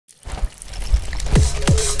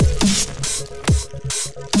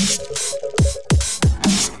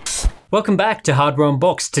Welcome back to Hardware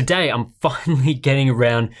Unboxed. Today I'm finally getting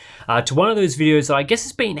around to one of those videos that I guess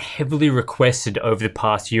has been heavily requested over the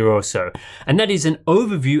past year or so, and that is an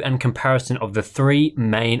overview and comparison of the three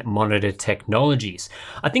main monitor technologies.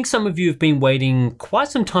 I think some of you have been waiting quite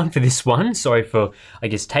some time for this one. Sorry for, I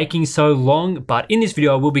guess, taking so long, but in this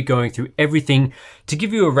video I will be going through everything to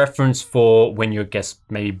give you a reference for when you're,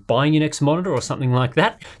 maybe buying your next monitor or something like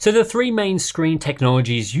that. So the three main screen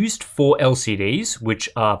technologies used for LCDs, which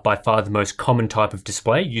are by far the most common type of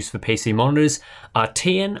display used for PC monitors, are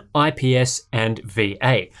TN, IPS, and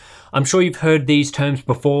VA. I'm sure you've heard these terms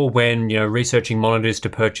before when researching monitors to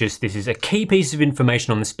purchase. This is a key piece of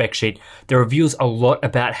information on the spec sheet that reveals a lot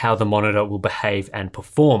about how the monitor will behave and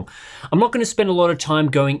perform. I'm not going to spend a lot of time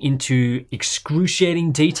going into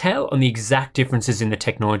excruciating detail on the exact differences in the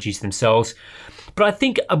technologies themselves, but I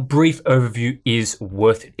think a brief overview is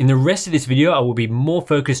worth it. In the rest of this video, I will be more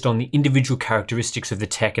focused on the individual characteristics of the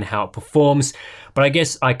tech and how it performs, but I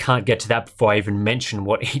guess I can't get to that before I even mention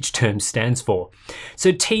what each term stands for.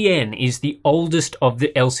 So TN is the oldest of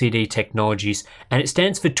the LCD technologies, and it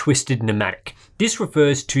stands for twisted pneumatic. This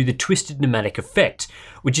refers to the twisted pneumatic effect,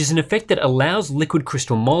 which is an effect that allows liquid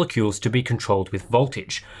crystal molecules to be controlled with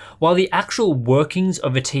voltage. While the actual workings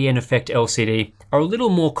of a TN effect LCD are a little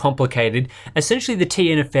more complicated, essentially the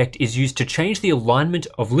TN effect is used to change the alignment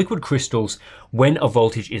of liquid crystals when a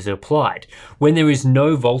voltage is applied. When there is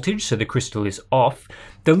no voltage, so the crystal is off,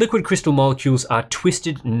 the liquid crystal molecules are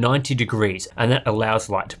twisted 90 degrees, and that allows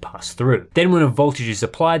light to pass through. Then when a voltage is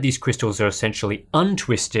applied, these crystals are essentially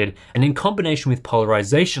untwisted, and in combination with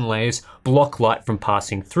polarization layers, block light from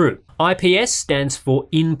passing through. IPS stands for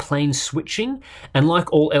in-plane switching, and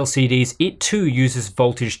like all LCDs, it too uses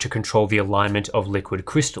voltage to control the alignment of liquid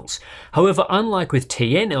crystals. However, unlike with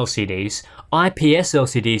TN LCDs, IPS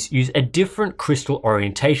LCDs use a different crystal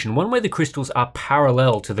orientation, one where the crystals are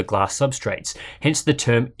parallel to the glass substrates, hence the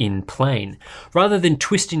term in-plane. Rather than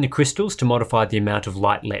twisting the crystals to modify the amount of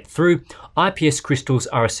light let through, IPS crystals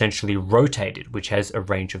are essentially rotated, which has a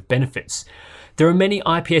range of benefits. There are many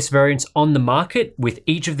IPS variants on the market, with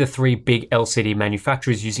each of the three big LCD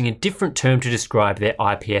manufacturers using a different term to describe their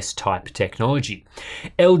IPS type technology.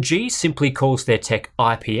 LG simply calls their tech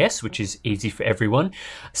IPS, which is easy for everyone.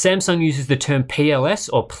 Samsung uses the term PLS,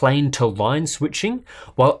 or plane to line switching,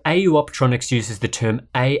 while AU Optronics uses the term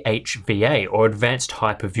AHVA, or advanced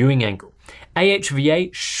hyper viewing angle. AHVA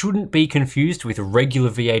shouldn't be confused with regular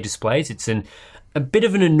VA displays. It's a bit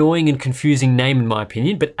of an annoying and confusing name in my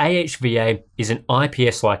opinion, but AHVA is an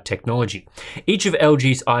IPS-like technology. Each of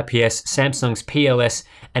LG's IPS, Samsung's PLS,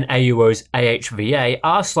 and AUO's AHVA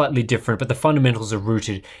are slightly different, but the fundamentals are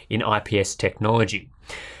rooted in IPS technology.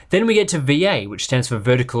 Then we get to VA, which stands for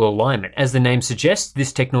vertical alignment. As the name suggests,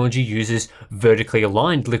 this technology uses vertically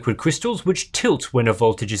aligned liquid crystals which tilt when a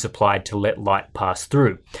voltage is applied to let light pass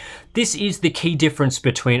through. This is the key difference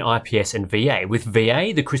between IPS and VA. With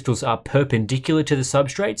VA, the crystals are perpendicular to the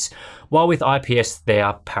substrates, while with IPS, they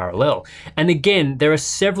are parallel. And again, there are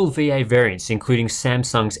several VA variants, including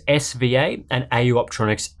Samsung's SVA and AU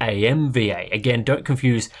Optronics AMVA. Again, don't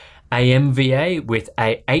confuse AMVA with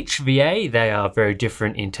AHVA. They are very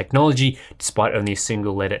different in technology, despite only a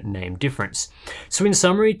single letter name difference. So in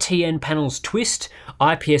summary, TN panels twist,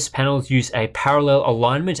 IPS panels use a parallel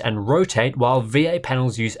alignment and rotate, while VA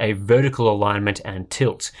panels use a vertical alignment and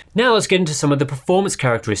tilt. Now let's get into some of the performance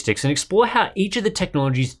characteristics and explore how each of the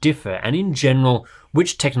technologies differ, and in general,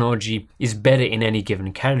 which technology is better in any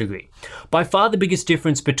given category. By far the biggest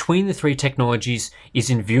difference between the three technologies is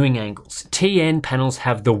in viewing angles. TN panels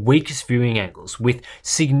have the weakest viewing angles, with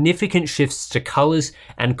significant shifts to colors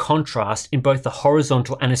and contrast in both the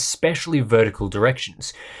horizontal and especially vertical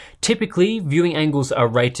directions. Typically, viewing angles are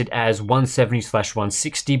rated as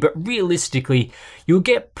 170/160, but realistically, you'll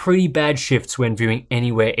get pretty bad shifts when viewing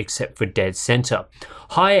anywhere except for dead center.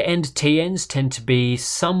 Higher end TNs tend to be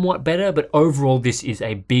somewhat better, but overall this is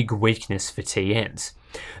a big weakness for TNs.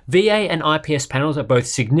 VA and IPS panels are both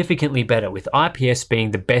significantly better, with IPS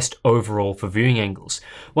being the best overall for viewing angles.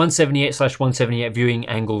 178/178 viewing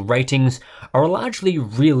angle ratings are a largely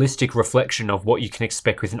realistic reflection of what you can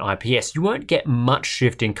expect with an IPS. You won't get much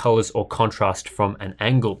shift in colors or contrast from an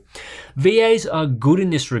angle. VAs are good in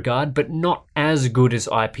this regard, but not as good as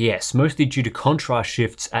IPS, mostly due to contrast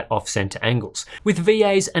shifts at off-center angles. With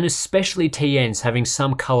VAs and especially TNs having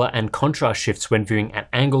some color and contrast shifts when viewing at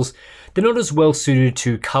angles, they're not as well suited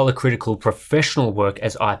to color critical professional work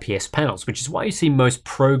as IPS panels, which is why you see most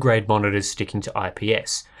pro-grade monitors sticking to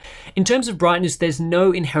IPS. In terms of brightness, there's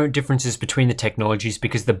no inherent differences between the technologies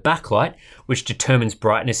because the backlight, which determines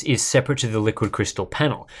brightness, is separate to the liquid crystal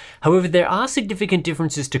panel. However, there are significant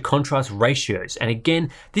differences to contrast ratios, and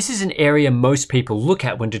again, this is an area most people look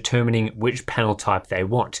at when determining which panel type they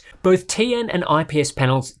want. Both TN and IPS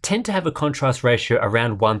panels tend to have a contrast ratio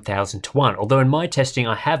around 1000 to 1, although in my testing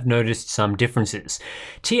I have noticed some differences.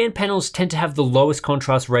 TN panels tend to have the lowest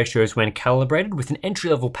contrast ratios when calibrated, with an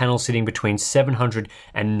entry-level panel sitting between 700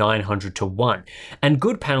 and 900 to 1, and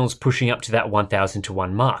good panels pushing up to that 1000 to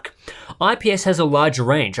 1 mark. IPS has a larger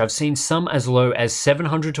range. I've seen some as low as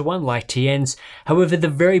 700 to 1 like TN's, however the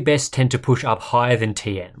very best tend to push up higher than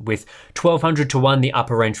TN, with 1200 to 1 the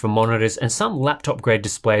upper range for monitors and some laptop grade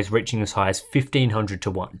displays reaching as high as 1500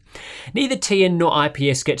 to 1. Neither TN nor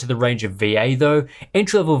IPS get to the range of VA though.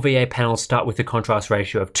 Entry-level VA panels start with a contrast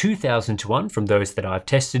ratio of 2000 to 1 from those that I've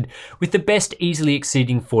tested, with the best easily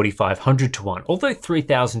exceeding 4500 to 1, although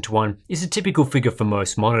 3000 to 1 is a typical figure for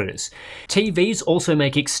most monitors. TVs also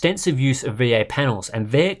make extensive use of VA panels,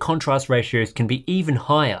 and their contrast ratios can be even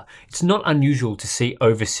higher. It's not unusual to see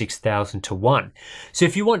over 6000 to 1. So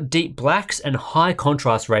if you want deep blacks and high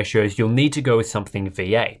contrast ratios, you'll need to go with something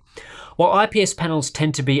VA. While IPS panels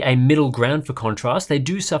tend to be a middle ground for contrast, they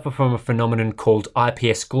do suffer from a phenomenon called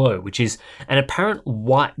IPS glow, which is an apparent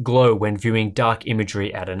white glow when viewing dark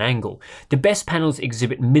imagery at an angle. The best panels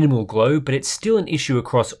exhibit minimal glow, but it's still an issue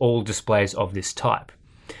across all displays of this type.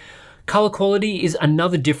 Color quality is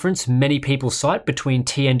another difference many people cite between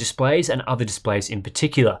TN displays and other displays in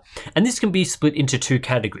particular, and this can be split into two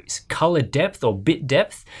categories: color depth or bit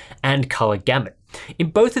depth and color gamut. In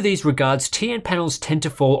both of these regards, TN panels tend to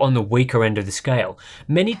fall on the weaker end of the scale.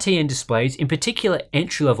 Many TN displays, in particular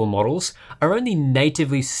entry-level models, are only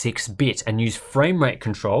natively 6-bit and use frame rate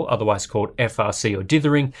control, otherwise called FRC or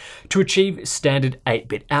dithering, to achieve standard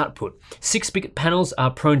 8-bit output. 6-bit panels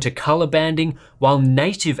are prone to color banding, while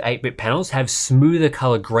native 8-bit panels have smoother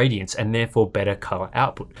color gradients and therefore better color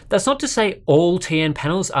output. That's not to say all TN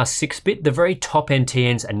panels are 6-bit, the very top-end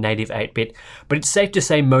TNs are native 8-bit, but it's safe to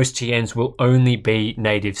say most TNs will only be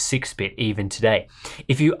native 6-bit even today.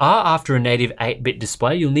 If you are after a native 8-bit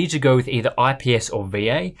display, you'll need to go with either IPS or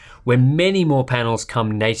VA, where many more panels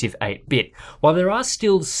come native 8-bit. While there are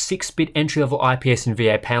still 6-bit entry-level IPS and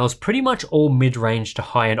VA panels, pretty much all mid-range to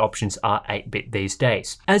high-end options are 8-bit these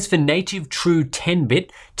days. As for native true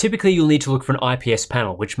 10-bit, typically you'll need to look for an IPS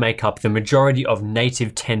panel, which make up the majority of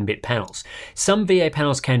native 10-bit panels. Some VA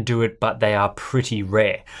panels can do it, but they are pretty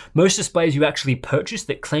rare. Most displays you actually purchase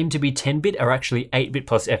that claim to be 10-bit are actually 8-bit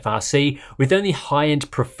plus FRC, with only high-end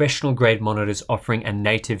professional grade monitors offering a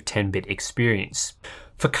native 10-bit experience.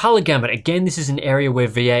 For color gamut, again, this is an area where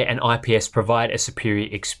VA and IPS provide a superior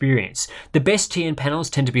experience. The best TN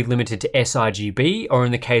panels tend to be limited to sRGB, or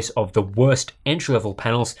in the case of the worst entry-level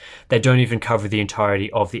panels, they don't even cover the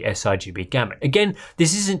entirety of the sRGB gamut. Again,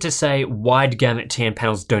 this isn't to say wide gamut TN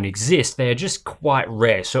panels don't exist, they are just quite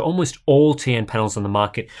rare, so almost all TN panels on the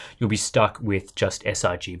market, you'll be stuck with just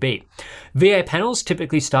sRGB. VA panels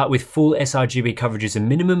typically start with full sRGB coverage as a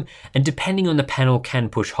minimum, and depending on the panel can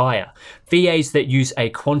push higher. VAs that use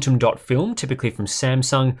a quantum dot film, typically from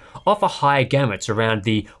Samsung, offer higher gamuts around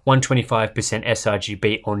the 125%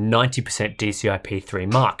 sRGB or 90%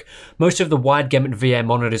 DCI-P3 mark. Most of the wide gamut VA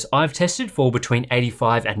monitors I've tested fall between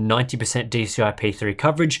 85 and 90% DCI-P3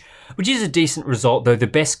 coverage, which is a decent result, though the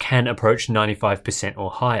best can approach 95%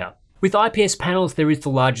 or higher. With IPS panels, there is the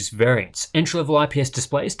largest variance. Entry-level IPS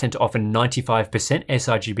displays tend to offer 95%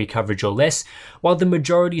 sRGB coverage or less, while the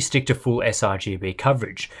majority stick to full sRGB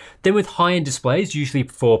coverage. Then with high-end displays, usually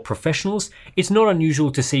for professionals, it's not unusual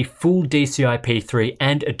to see full DCI-P3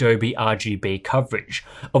 and Adobe RGB coverage.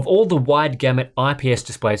 Of all the wide gamut IPS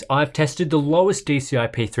displays I've tested, the lowest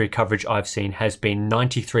DCI-P3 coverage I've seen has been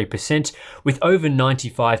 93%, with over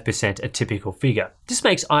 95% a typical figure. This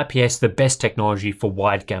makes IPS the best technology for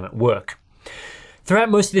wide gamut work. Throughout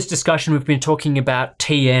most of this discussion, we've been talking about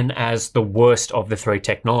TN as the worst of the three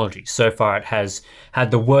technologies. So far, it has had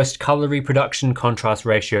the worst color reproduction, contrast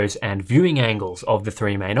ratios, and viewing angles of the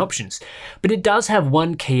three main options. But it does have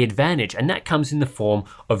one key advantage, and that comes in the form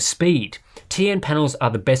of speed. TN panels are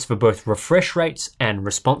the best for both refresh rates and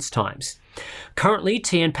response times. Currently,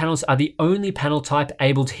 TN panels are the only panel type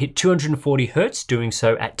able to hit 240Hz, doing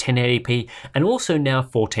so at 1080p and also now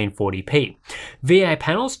 1440p. VA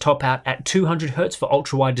panels top out at 200Hz for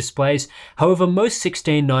ultra-wide displays, however most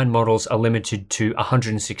 16:9 models are limited to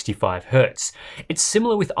 165Hz. It's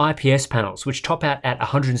similar with IPS panels, which top out at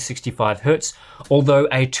 165Hz, although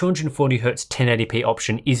a 240Hz 1080p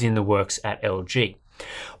option is in the works at LG.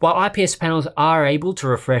 While IPS panels are able to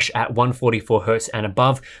refresh at 144Hz and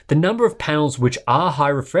above, the number of panels which are high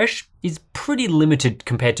refresh is pretty limited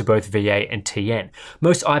compared to both VA and TN.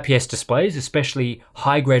 Most IPS displays, especially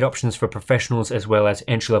high-grade options for professionals as well as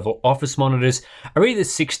entry-level office monitors, are either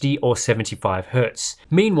 60 or 75Hz.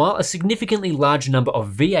 Meanwhile, a significantly larger number of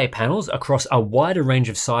VA panels across a wider range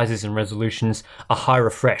of sizes and resolutions are high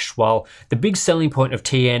refresh, while the big selling point of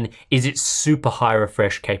TN is its super high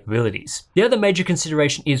refresh capabilities. The other major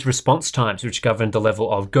consideration is response times, which govern the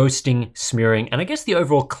level of ghosting, smearing, and I guess the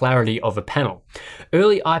overall clarity of a panel.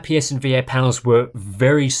 Early IPS and VA panels were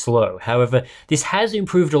very slow. However, this has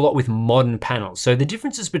improved a lot with modern panels, so the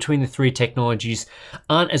differences between the three technologies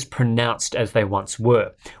aren't as pronounced as they once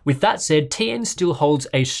were. With that said, TN still holds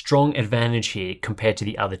a strong advantage here compared to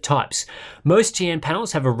the other types. Most TN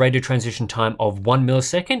panels have a rate of transition time of 1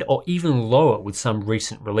 millisecond or even lower with some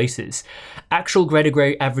recent releases. Actual greater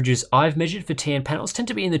gray averages I've measured for TN panels tend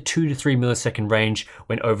to be in the 2 to 3 millisecond range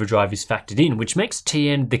when overdrive is factored in, which makes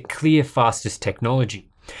TN the clear fastest technology.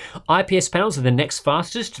 IPS panels are the next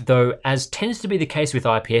fastest, though as tends to be the case with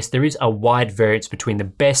IPS, there is a wide variance between the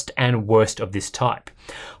best and worst of this type.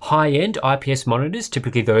 High-end IPS monitors,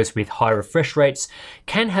 typically those with high refresh rates,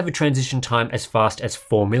 can have a transition time as fast as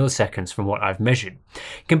 4 milliseconds from what I've measured.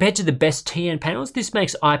 Compared to the best TN panels, this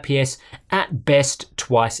makes IPS at best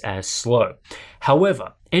twice as slow.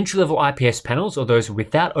 However, entry-level IPS panels, or those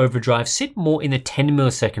without overdrive, sit more in the 10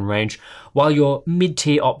 millisecond range, while your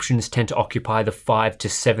mid-tier options tend to occupy the 5 to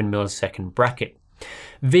 7 millisecond bracket.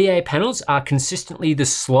 VA panels are consistently the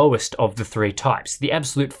slowest of the three types. The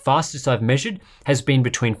absolute fastest I've measured has been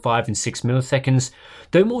between 5 and 6 milliseconds,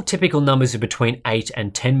 though more typical numbers are between 8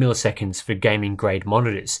 and 10 milliseconds for gaming grade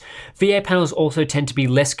monitors. VA panels also tend to be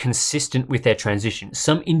less consistent with their transitions.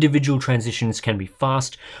 Some individual transitions can be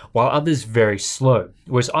fast, while others very slow,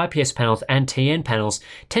 whereas IPS panels and TN panels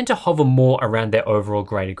tend to hover more around their overall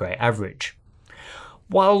greater gray average.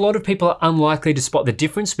 While a lot of people are unlikely to spot the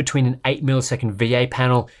difference between an 8 millisecond VA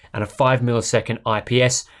panel and a 5 millisecond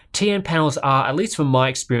IPS, TN panels are, at least from my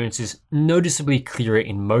experiences, noticeably clearer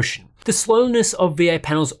in motion. The slowness of VA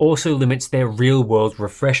panels also limits their real-world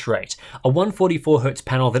refresh rate. A 144Hz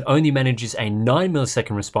panel that only manages a 9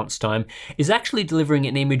 millisecond response time is actually delivering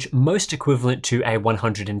an image most equivalent to a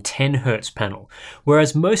 110Hz panel,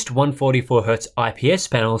 whereas most 144Hz IPS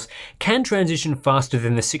panels can transition faster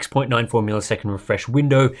than the 6.94 millisecond refresh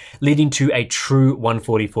window, leading to a true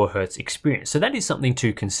 144Hz experience. So that is something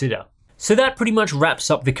to consider. So that pretty much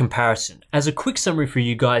wraps up the comparison. As a quick summary for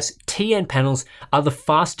you guys, TN panels are the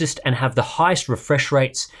fastest and have the highest refresh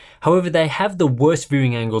rates. However, they have the worst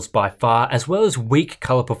viewing angles by far, as well as weak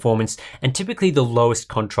color performance and typically the lowest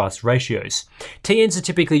contrast ratios. TNs are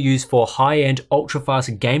typically used for high-end,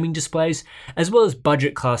 ultra-fast gaming displays, as well as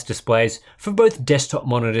budget class displays for both desktop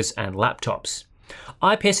monitors and laptops.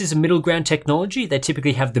 IPS is a middle ground technology. They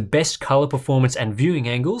typically have the best color performance and viewing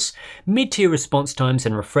angles, mid-tier response times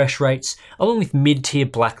and refresh rates, along with mid-tier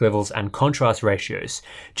black levels and contrast ratios.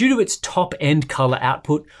 Due to its top-end color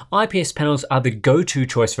output, IPS panels are the go-to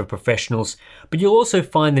choice for professionals, but you'll also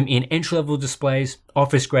find them in entry-level displays,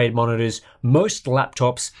 office-grade monitors, most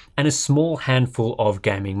laptops, and a small handful of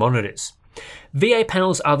gaming monitors. VA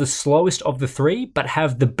panels are the slowest of the three, but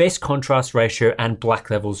have the best contrast ratio and black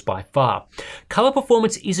levels by far. Color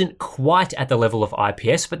performance isn't quite at the level of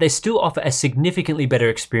IPS, but they still offer a significantly better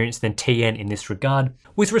experience than TN in this regard,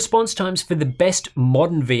 with response times for the best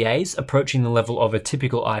modern VAs approaching the level of a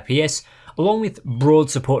typical IPS. Along with broad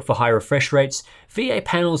support for high refresh rates, VA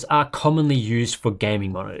panels are commonly used for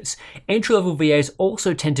gaming monitors. Entry-level VAs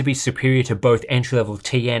also tend to be superior to both entry-level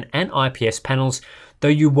TN and IPS panels, though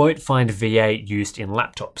you won't find VA used in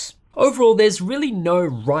laptops. Overall, there's really no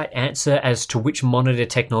right answer as to which monitor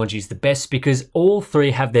technology is the best, because all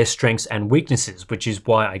three have their strengths and weaknesses, which is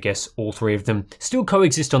why I guess all three of them still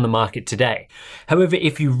coexist on the market today. However,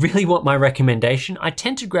 if you really want my recommendation, I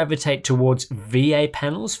tend to gravitate towards VA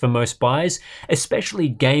panels for most buyers, especially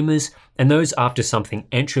gamers and those after something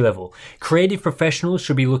entry level. Creative professionals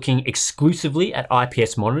should be looking exclusively at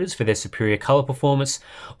IPS monitors for their superior color performance,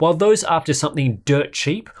 while those after something dirt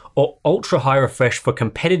cheap or ultra high refresh for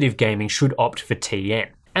competitive gaming should opt for TN.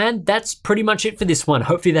 And that's pretty much it for this one.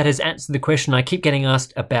 Hopefully that has answered the question I keep getting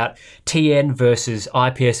asked about TN versus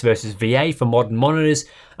IPS versus VA for modern monitors.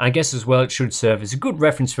 I guess as well it should serve as a good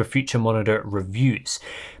reference for future monitor reviews.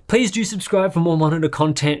 Please do subscribe for more monitor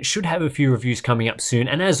content, should have a few reviews coming up soon,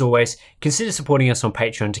 and as always, consider supporting us on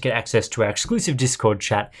Patreon to get access to our exclusive Discord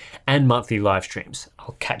chat and monthly live streams.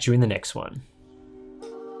 I'll catch you in the next one.